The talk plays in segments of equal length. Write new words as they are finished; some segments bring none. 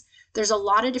there's a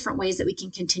lot of different ways that we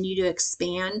can continue to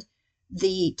expand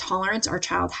the tolerance our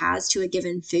child has to a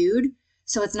given food.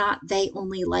 So it's not they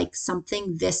only like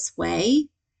something this way,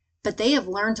 but they have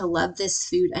learned to love this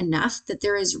food enough that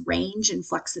there is range and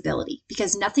flexibility,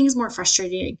 because nothing is more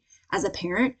frustrating as a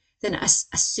parent than us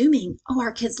assuming, oh,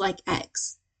 our kids like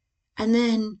eggs. And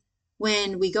then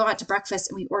when we go out to breakfast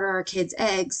and we order our kids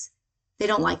eggs, they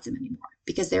don't like them anymore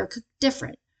because they're cooked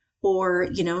different. Or,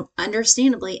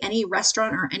 understandably, any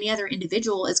restaurant or any other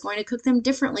individual is going to cook them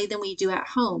differently than we do at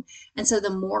home. And so the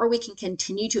more we can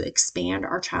continue to expand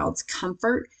our child's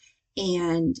comfort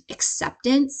and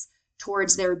acceptance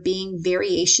towards there being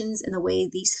variations in the way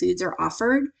these foods are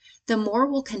offered, the more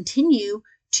we'll continue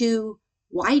to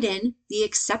widen the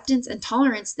acceptance and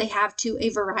tolerance they have to a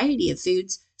variety of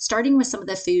foods, starting with some of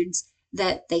the foods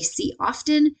that they see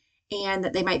often and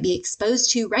that they might be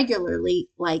exposed to regularly,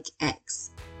 like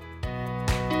eggs.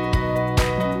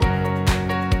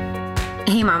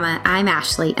 Hey Mama, I'm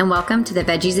Ashley, and welcome to the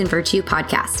Veggies and Virtue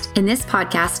podcast. In this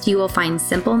podcast, you will find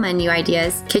simple menu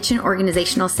ideas, kitchen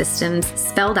organizational systems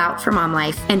spelled out for mom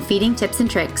life, and feeding tips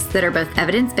and tricks that are both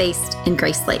evidence-based and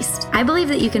grace-laced. I believe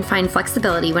that you can find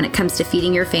flexibility when it comes to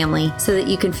feeding your family so that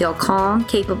you can feel calm,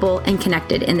 capable, and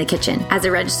connected in the kitchen. As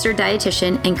a registered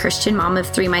dietitian and Christian mom of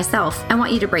 3 myself, I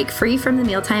want you to break free from the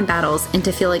mealtime battles and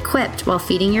to feel equipped while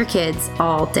feeding your kids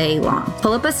all day long.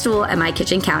 Pull up a stool at my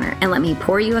kitchen counter and let me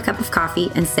pour you a cup of coffee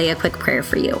and say a quick prayer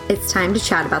for you. It's time to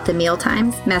chat about the meal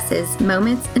times, messes,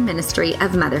 moments, and ministry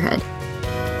of motherhood.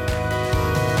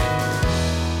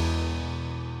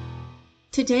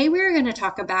 Today, we're going to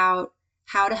talk about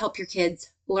how to help your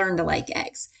kids learn to like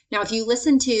eggs. Now, if you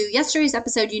listened to yesterday's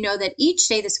episode, you know that each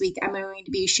day this week, I'm going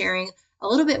to be sharing a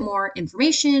little bit more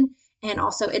information and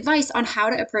also advice on how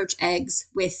to approach eggs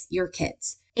with your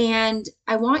kids. And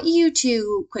I want you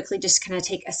to quickly just kind of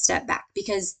take a step back,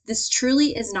 because this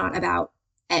truly is not about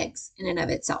eggs in and of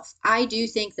itself. I do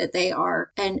think that they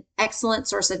are an excellent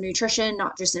source of nutrition,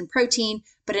 not just in protein,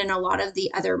 but in a lot of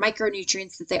the other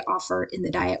micronutrients that they offer in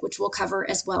the diet, which we'll cover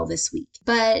as well this week.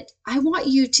 But I want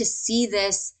you to see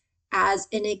this as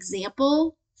an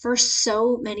example for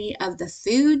so many of the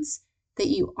foods that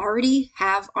you already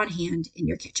have on hand in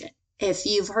your kitchen. If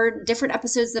you've heard different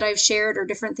episodes that I've shared or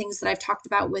different things that I've talked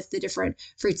about with the different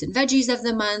fruits and veggies of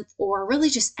the month, or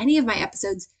really just any of my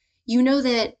episodes, you know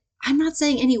that I'm not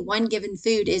saying any one given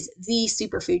food is the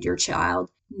superfood your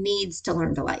child needs to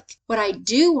learn to like. What I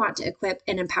do want to equip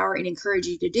and empower and encourage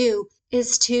you to do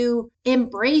is to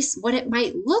embrace what it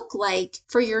might look like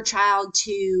for your child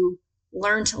to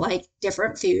learn to like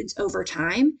different foods over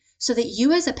time, so that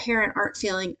you as a parent aren't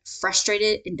feeling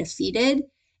frustrated and defeated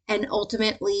and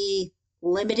ultimately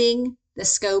limiting the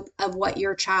scope of what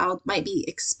your child might be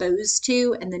exposed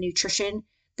to and the nutrition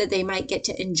that they might get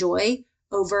to enjoy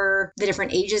over the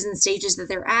different ages and stages that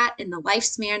they're at in the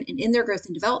lifespan and in their growth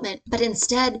and development, but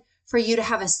instead for you to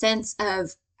have a sense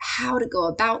of how to go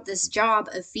about this job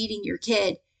of feeding your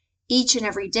kid each and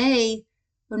every day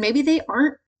when maybe they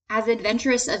aren't as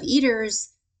adventurous of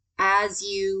eaters as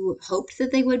you hoped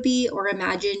that they would be or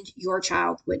imagined your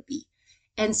child would be.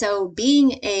 And so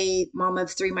being a mom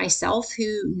of 3 myself,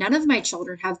 who none of my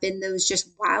children have been those just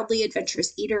wildly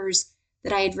adventurous eaters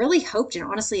that I had really hoped and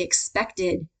honestly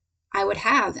expected I would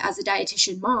have as a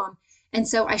dietitian mom. And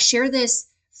so I share this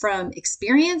from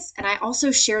experience, and I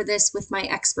also share this with my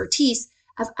expertise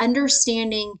of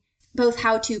understanding both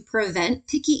how to prevent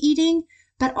picky eating,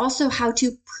 but also how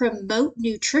to promote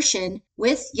nutrition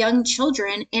with young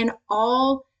children and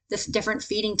all the different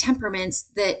feeding temperaments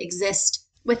that exist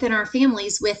within our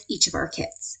families with each of our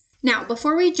kids. Now,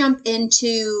 before we jump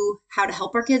into how to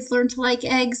help our kids learn to like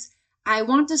eggs, I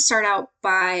want to start out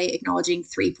by acknowledging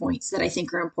 3 points that I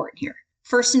think are important here.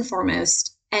 First and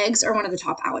foremost, eggs are one of the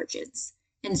top allergens.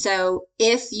 And so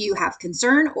if you have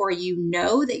concern or you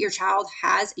know that your child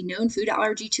has a known food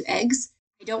allergy to eggs,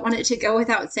 I don't want it to go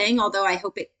without saying, although I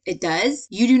hope it does,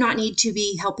 you do not need to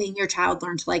be helping your child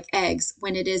learn to like eggs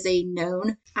when it is a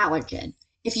known allergen.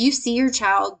 If you see your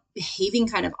child behaving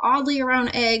kind of oddly around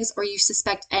eggs, or you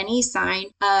suspect any sign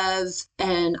of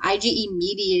an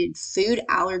IgE-mediated food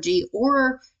allergy,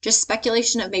 or just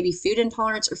speculation of maybe food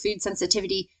intolerance or food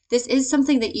sensitivity, this is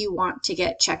something that you want to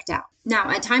get checked out. Now,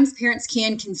 at times parents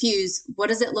can confuse, what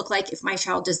does it look like if my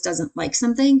child just doesn't like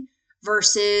something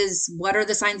versus what are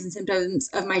the signs and symptoms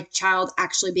of my child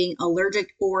actually being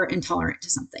allergic or intolerant to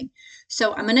something.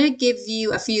 So I'm going to give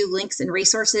you a few links and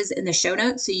resources in the show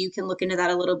notes so you can look into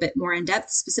that a little bit more in depth,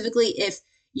 specifically if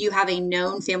you have a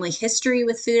known family history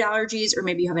with food allergies, or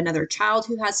maybe you have another child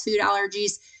who has food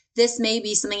allergies. This may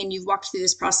be something, and you've walked through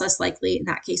this process likely in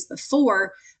that case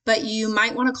before, but you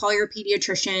might want to call your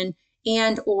pediatrician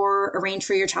and or arrange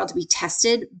for your child to be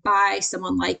tested by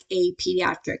someone like a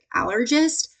pediatric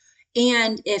allergist.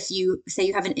 And if you say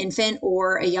you have an infant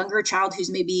or a younger child who's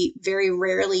maybe very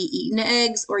rarely eaten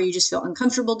eggs, or you just feel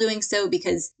uncomfortable doing so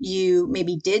because you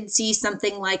maybe did see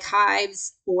something like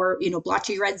hives or,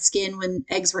 blotchy red skin when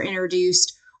eggs were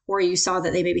introduced, or you saw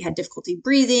that they maybe had difficulty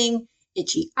breathing,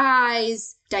 itchy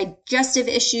eyes, digestive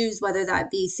issues, whether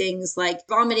that be things like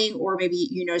vomiting, or maybe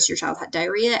you notice your child had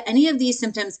diarrhea, any of these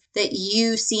symptoms that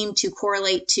you seem to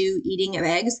correlate to eating of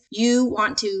eggs, you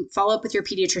want to follow up with your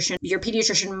pediatrician. Your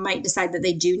pediatrician might decide that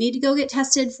they do need to go get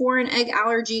tested for an egg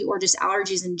allergy or just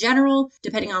allergies in general,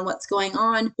 depending on what's going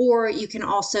on. Or you can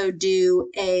also do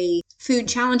a food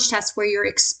challenge test where you're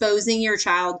exposing your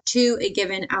child to a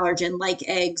given allergen like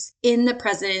eggs in the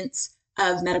presence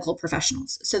of medical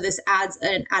professionals. So this adds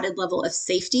an added level of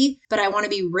safety, but I want to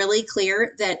be really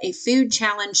clear that a food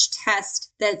challenge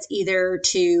test that's either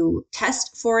to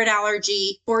test for an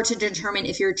allergy or to determine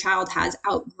if your child has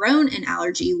outgrown an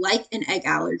allergy, like an egg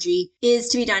allergy, is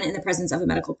to be done in the presence of a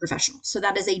medical professional. So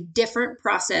that is a different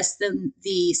process than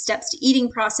the steps to eating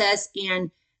process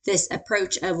and this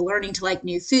approach of learning to like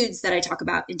new foods that I talk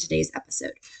about in today's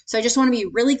episode. So I just want to be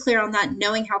really clear on that,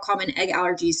 knowing how common egg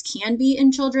allergies can be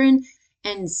in children.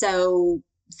 And so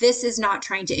this is not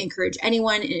trying to encourage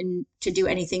anyone to do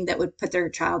anything that would put their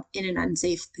child in an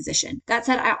unsafe position. That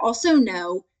said, I also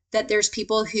know that there's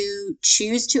people who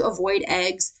choose to avoid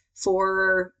eggs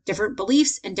for different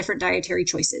beliefs and different dietary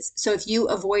choices. So if you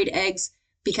avoid eggs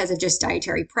because of just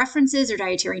dietary preferences or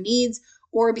dietary needs,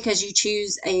 or because you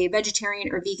choose a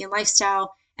vegetarian or vegan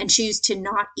lifestyle and choose to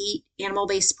not eat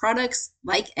animal-based products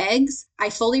like eggs, I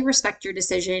fully respect your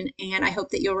decision, and I hope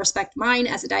that you'll respect mine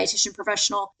as a dietitian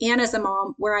professional and as a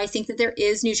mom, where I think that there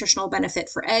is nutritional benefit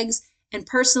for eggs. And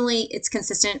personally, it's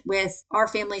consistent with our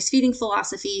family's feeding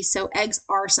philosophy, so eggs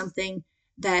are something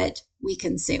that we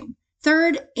consume.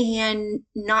 Third, and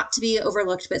not to be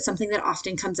overlooked, but something that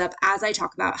often comes up as I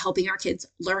talk about helping our kids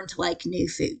learn to like new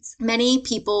foods. Many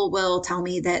people will tell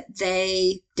me that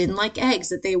they didn't like eggs,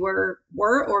 that they were,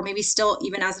 or maybe still,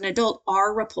 even as an adult,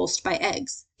 are repulsed by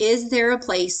eggs. Is there a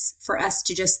place for us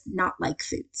to just not like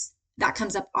foods? That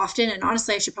comes up often. And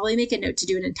honestly, I should probably make a note to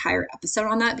do an entire episode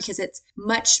on that because it's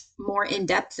much more in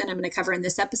depth than I'm going to cover in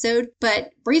this episode. But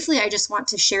briefly, I just want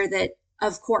to share that,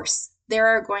 of course, there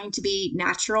are going to be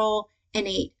natural,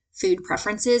 innate food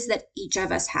preferences that each of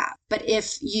us have. But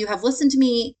if you have listened to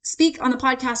me speak on the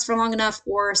podcast for long enough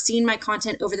or seen my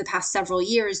content over the past several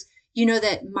years, you know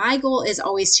that my goal is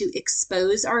always to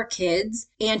expose our kids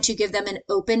and to give them an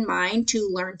open mind to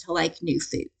learn to like new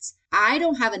foods. I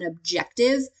don't have an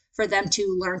objective for them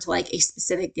to learn to like a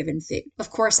specific given food.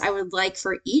 Of course, I would like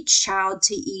for each child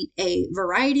to eat a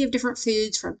variety of different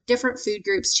foods from different food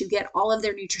groups to get all of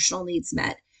their nutritional needs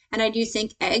met. And I do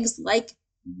think eggs, like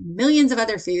millions of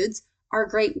other foods, are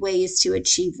great ways to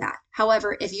achieve that.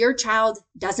 However, if your child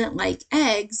doesn't like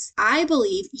eggs, I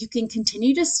believe you can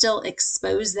continue to still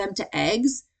expose them to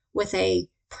eggs with a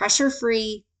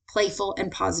pressure-free, playful, and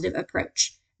positive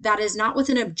approach. That is not with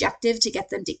an objective to get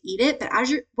them to eat it, but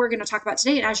we're going to talk about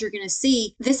today, and as you're going to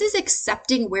see, this is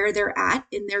accepting where they're at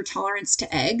in their tolerance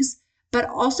to eggs, but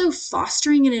also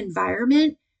fostering an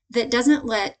environment that doesn't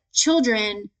let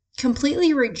children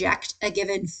completely reject a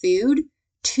given food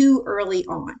too early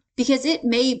on. Because it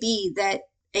may be that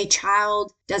a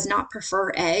child does not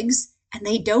prefer eggs and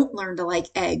they don't learn to like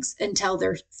eggs until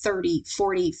they're 30,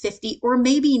 40, 50, or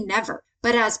maybe never.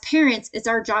 But as parents, it's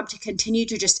our job to continue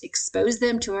to just expose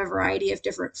them to a variety of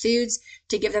different foods,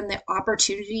 to give them the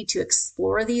opportunity to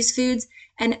explore these foods.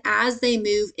 And as they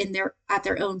move at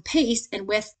their own pace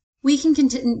we can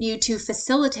continue to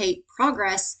facilitate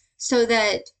progress so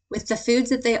that with the foods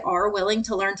that they are willing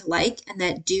to learn to like and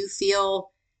that do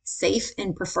feel safe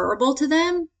and preferable to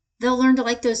them, they'll learn to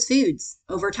like those foods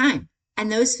over time. And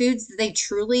those foods that they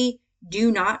truly do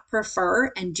not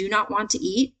prefer and do not want to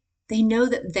eat, they know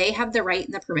that they have the right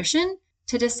and the permission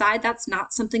to decide that's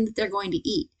not something that they're going to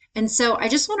eat. And so I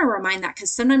just want to remind that,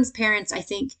 because sometimes parents, I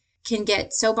think, can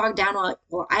get so bogged down like,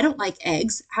 well, I don't like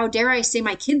eggs. How dare I say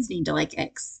my kids need to like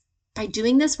eggs? By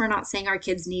doing this, we're not saying our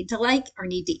kids need to like or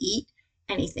need to eat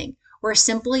anything. We're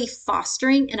simply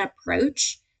fostering an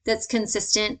approach that's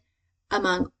consistent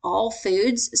among all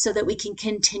foods so that we can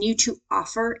continue to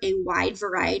offer a wide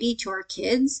variety to our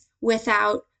kids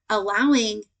without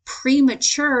allowing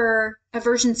premature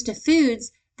aversions to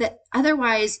foods that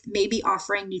otherwise may be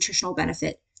offering nutritional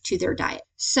benefit to their diet.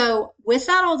 So with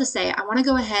that all to say, I want to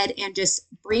go ahead and just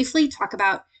briefly talk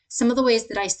about some of the ways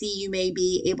that I see you may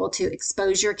be able to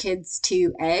expose your kids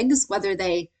to eggs, whether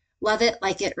they love it,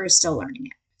 like it, or are still learning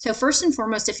it. So first and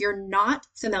foremost, if you're not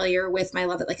familiar with my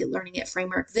Love It Like It Learning It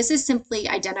framework, this is simply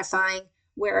identifying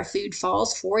where a food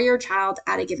falls for your child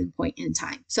at a given point in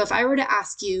time. So if I were to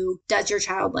ask you, does your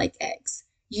child like eggs?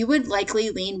 You would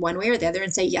likely lean one way or the other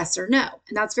and say yes or no.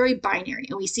 And that's very binary.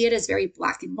 And we see it as very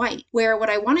black and white, where what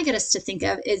I want to get us to think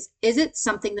of is it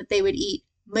something that they would eat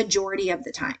majority of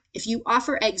the time? If you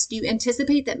offer eggs, do you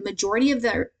anticipate that majority of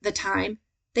the time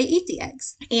they eat the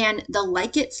eggs? And the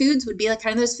like it foods would be like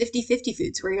kind of those 50-50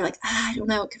 foods where you're like, I don't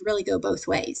know, it could really go both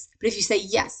ways. But if you say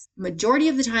yes, majority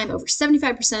of the time, over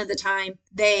 75% of the time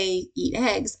they eat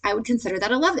eggs, I would consider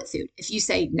that a love it food. If you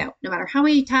say no matter how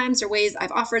many times or ways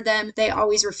I've offered them, they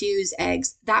always refuse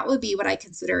eggs, that would be what I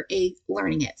consider a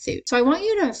learning it food. So I want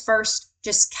you to first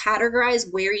just categorize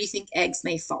where you think eggs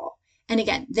may fall. And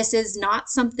again, this is not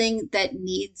something that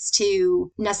needs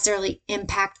to necessarily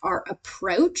impact our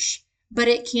approach, but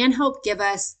it can help give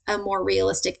us a more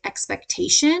realistic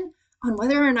expectation on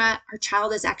whether or not our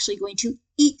child is actually going to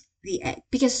eat the egg.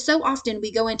 Because so often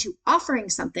we go into offering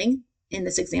something, in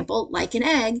this example, like an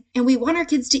egg, and we want our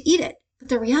kids to eat it. But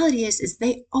the reality is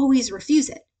they always refuse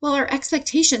it. Well, our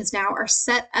expectations now are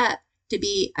set up to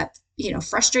be,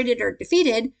 frustrated or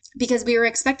defeated because we are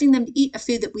expecting them to eat a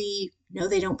food that we know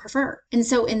they don't prefer. And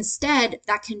so instead,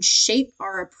 that can shape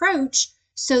our approach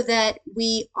so that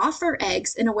we offer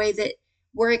eggs in a way that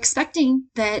we're expecting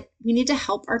that we need to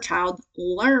help our child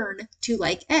learn to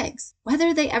like eggs.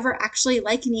 Whether they ever actually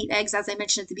like and eat eggs, as I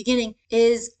mentioned at the beginning,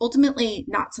 is ultimately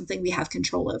not something we have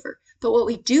control over. But what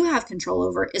we do have control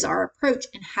over is our approach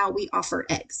and how we offer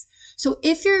eggs. So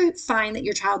if you find that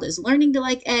your child is learning to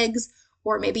like eggs,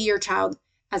 or maybe your child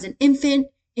as an infant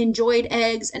enjoyed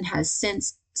eggs and has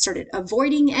since started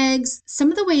avoiding eggs, some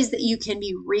of the ways that you can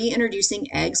be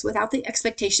reintroducing eggs without the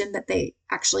expectation that they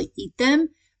actually eat them,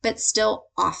 but still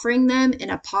offering them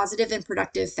in a positive and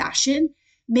productive fashion,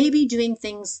 maybe doing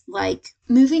things like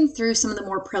moving through some of the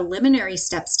more preliminary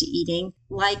steps to eating,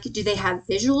 like do they have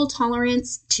visual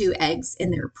tolerance to eggs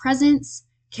in their presence?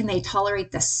 Can they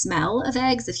tolerate the smell of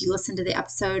eggs? If you listen to the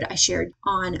episode I shared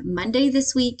on Monday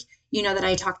this week, you know that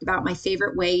I talked about my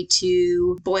favorite way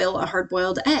to boil a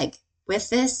hard-boiled egg. With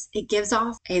this, it gives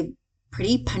off a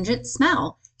pretty pungent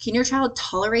smell. Can your child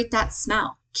tolerate that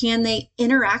smell? Can they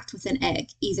interact with an egg,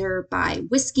 either by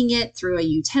whisking it through a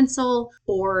utensil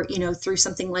or, through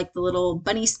something like the little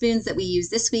bunny spoons that we use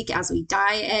this week as we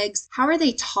dye eggs? How are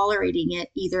they tolerating it,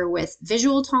 either with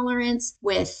visual tolerance,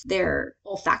 with their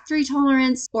olfactory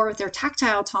tolerance, or with their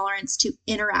tactile tolerance to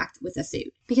interact with a food?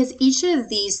 Because each of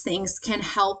these things can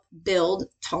help build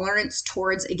tolerance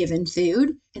towards a given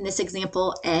food. In this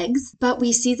example, eggs, but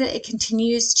we see that it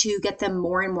continues to get them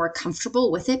more and more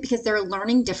comfortable with it because they're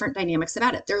learning different dynamics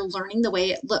about it. They're learning the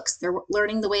way it looks. They're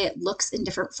learning the way it looks in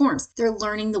different forms. They're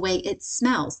learning the way it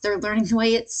smells. They're learning the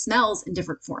way it smells in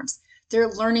different forms. They're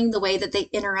learning the way that they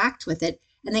interact with it,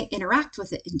 and they interact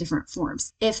with it in different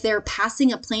forms. If they're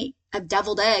passing a plate of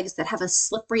deviled eggs that have a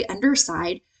slippery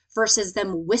underside versus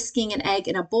them whisking an egg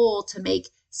in a bowl to make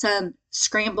some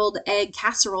scrambled egg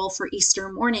casserole for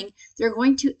Easter morning, they're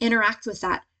going to interact with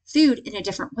that food in a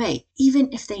different way,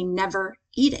 even if they never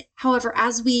eat it. However,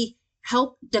 as we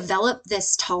help develop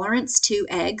this tolerance to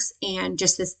eggs and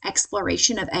just this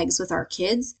exploration of eggs with our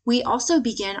kids, we also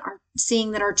begin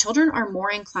seeing that our children are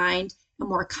more inclined and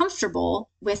more comfortable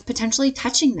with potentially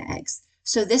touching the eggs.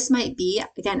 So this might be,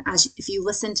 again, as if you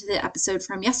listen to the episode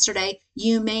from yesterday,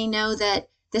 you may know that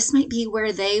this might be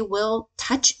where they will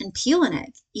touch and peel an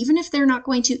egg. Even if they're not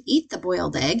going to eat the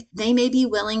boiled egg, they may be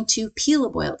willing to peel a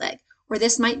boiled egg. Or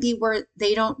this might be where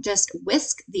they don't just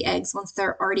whisk the eggs once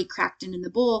they're already cracked in the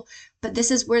bowl, but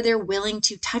this is where they're willing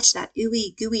to touch that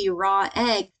ooey gooey raw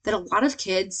egg that a lot of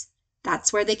kids,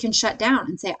 that's where they can shut down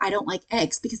and say, I don't like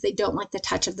eggs, because they don't like the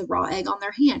touch of the raw egg on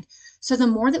their hand. So the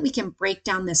more that we can break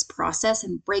down this process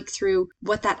and break through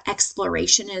what that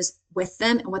exploration is with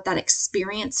them and what that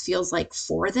experience feels like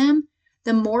for them,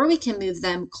 the more we can move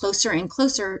them closer and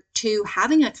closer to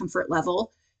having a comfort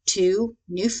level to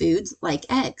new foods like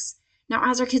eggs. Now,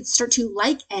 as our kids start to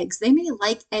like eggs, they may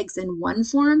like eggs in one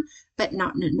form, but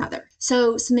not in another.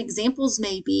 So some examples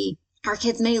may be our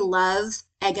kids may love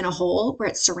egg in a hole where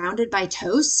it's surrounded by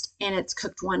toast and it's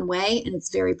cooked one way and it's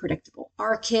very predictable.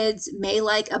 Our kids may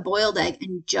like a boiled egg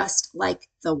and just like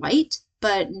the white,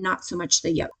 but not so much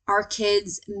the yolk. Our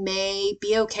kids may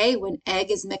be okay when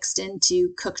egg is mixed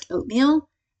into cooked oatmeal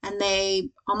and they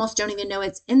almost don't even know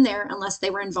it's in there unless they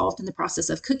were involved in the process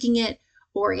of cooking it.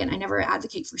 Or again, I never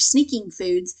advocate for sneaking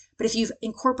foods, but if you've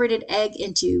incorporated egg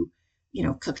into,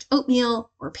 cooked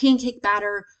oatmeal or pancake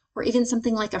batter, or even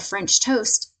something like a French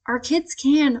toast, our kids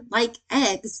can like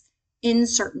eggs in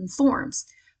certain forms.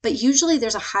 but usually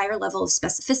there's a higher level of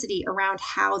specificity around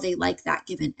how they like that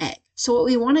given egg. So what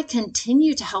we want to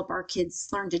continue to help our kids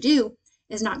learn to do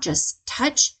is not just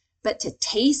touch, but to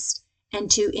taste and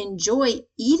to enjoy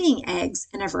eating eggs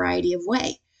in a variety of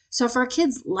ways. So if our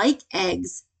kids like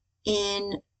eggs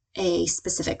in a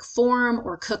specific form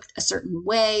or cooked a certain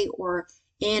way or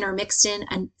in or mixed in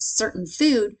a certain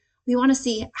food, we want to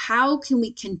see how can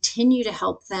we continue to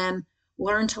help them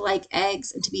learn to like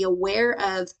eggs and to be aware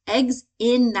of eggs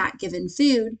in that given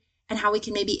food and how we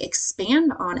can maybe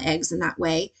expand on eggs in that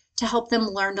way to help them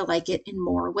learn to like it in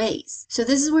more ways. So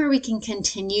this is where we can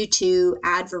continue to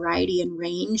add variety and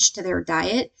range to their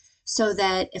diet so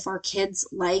that if our kids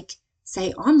like,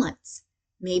 say, omelets,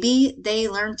 maybe they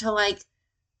learn to like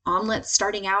omelets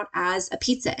starting out as a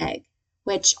pizza egg,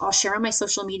 which I'll share on my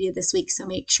social media this week. So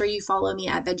make sure you follow me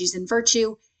at Veggies and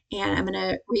Virtue. And I'm going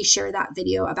to reshare that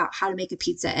video about how to make a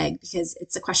pizza egg because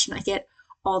it's a question I get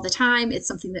all the time. It's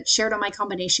something that's shared on my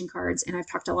combination cards and I've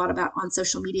talked a lot about on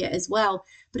social media as well.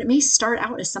 But it may start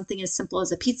out as something as simple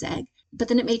as a pizza egg, but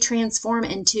then it may transform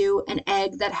into an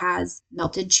egg that has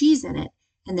melted cheese in it.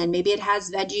 And then maybe it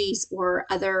has veggies or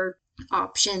other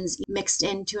options mixed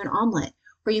into an omelet.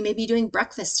 Or you may be doing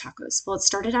breakfast tacos. Well, it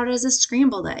started out as a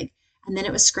scrambled egg, and then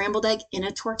it was scrambled egg in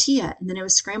a tortilla, and then it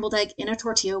was scrambled egg in a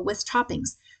tortilla with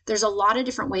toppings. There's a lot of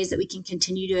different ways that we can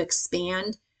continue to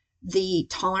expand the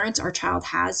tolerance our child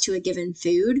has to a given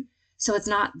food. So it's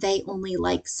not they only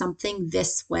like something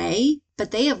this way,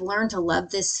 but they have learned to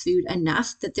love this food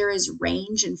enough that there is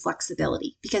range and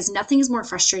flexibility, because nothing is more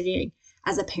frustrating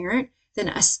as a parent than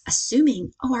us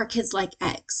assuming, oh, our kids like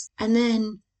eggs. And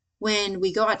then when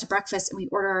we go out to breakfast and we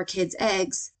order our kids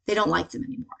eggs, they don't like them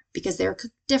anymore because they're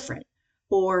cooked different.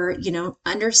 Or,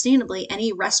 understandably,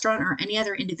 any restaurant or any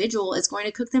other individual is going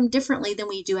to cook them differently than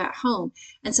we do at home.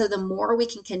 And so the more we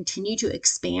can continue to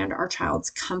expand our child's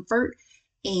comfort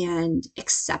and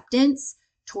acceptance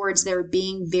towards there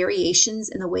being variations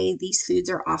in the way these foods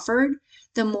are offered,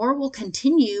 the more we'll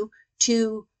continue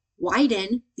to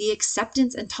widen the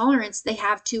acceptance and tolerance they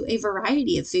have to a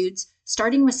variety of foods,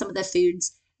 starting with some of the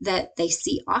foods that they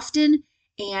see often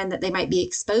and that they might be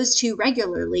exposed to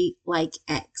regularly, like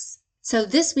eggs. So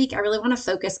this week, I really want to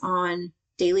focus on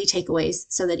daily takeaways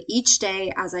so that each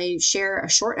day, as I share a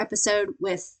short episode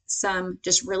with some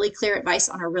just really clear advice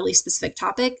on a really specific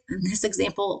topic, in this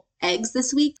example, eggs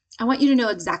this week, I want you to know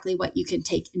exactly what you can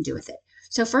take and do with it.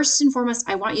 So first and foremost,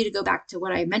 I want you to go back to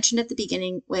what I mentioned at the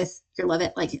beginning with your Love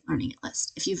It, Like It, Learning It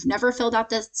list. If you've never filled out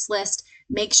this list,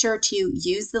 make sure to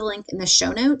use the link in the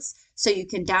show notes so you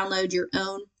can download your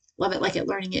own Love It, Like It,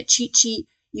 Learning It cheat sheet.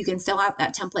 You can fill out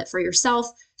that template for yourself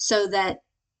so that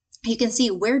you can see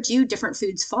where do different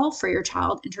foods fall for your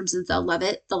child in terms of the Love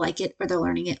It, the Like It, or the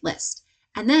Learning It list.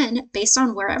 And then based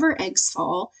on wherever eggs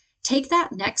fall, take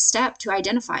that next step to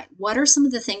identify what are some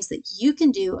of the things that you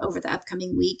can do over the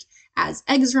upcoming week as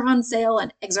eggs are on sale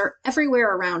and eggs are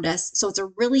everywhere around us. So it's a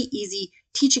really easy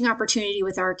teaching opportunity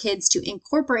with our kids to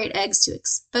incorporate eggs, to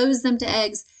expose them to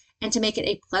eggs, and to make it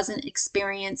a pleasant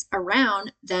experience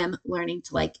around them learning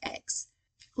to like eggs.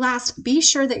 Last, be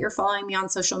sure that you're following me on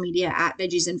social media at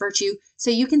Veggies and Virtue so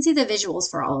you can see the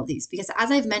visuals for all of these. Because as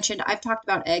I've mentioned, I've talked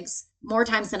about eggs more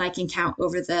times than I can count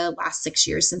over the last 6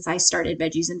 years since I started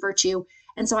Veggies and Virtue.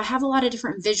 And so I have a lot of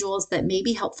different visuals that may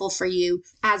be helpful for you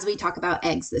as we talk about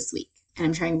eggs this week. And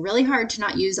I'm trying really hard to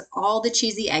not use all the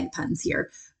cheesy egg puns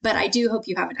here, but I do hope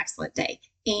you have an excellent day.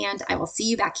 And I will see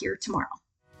you back here tomorrow.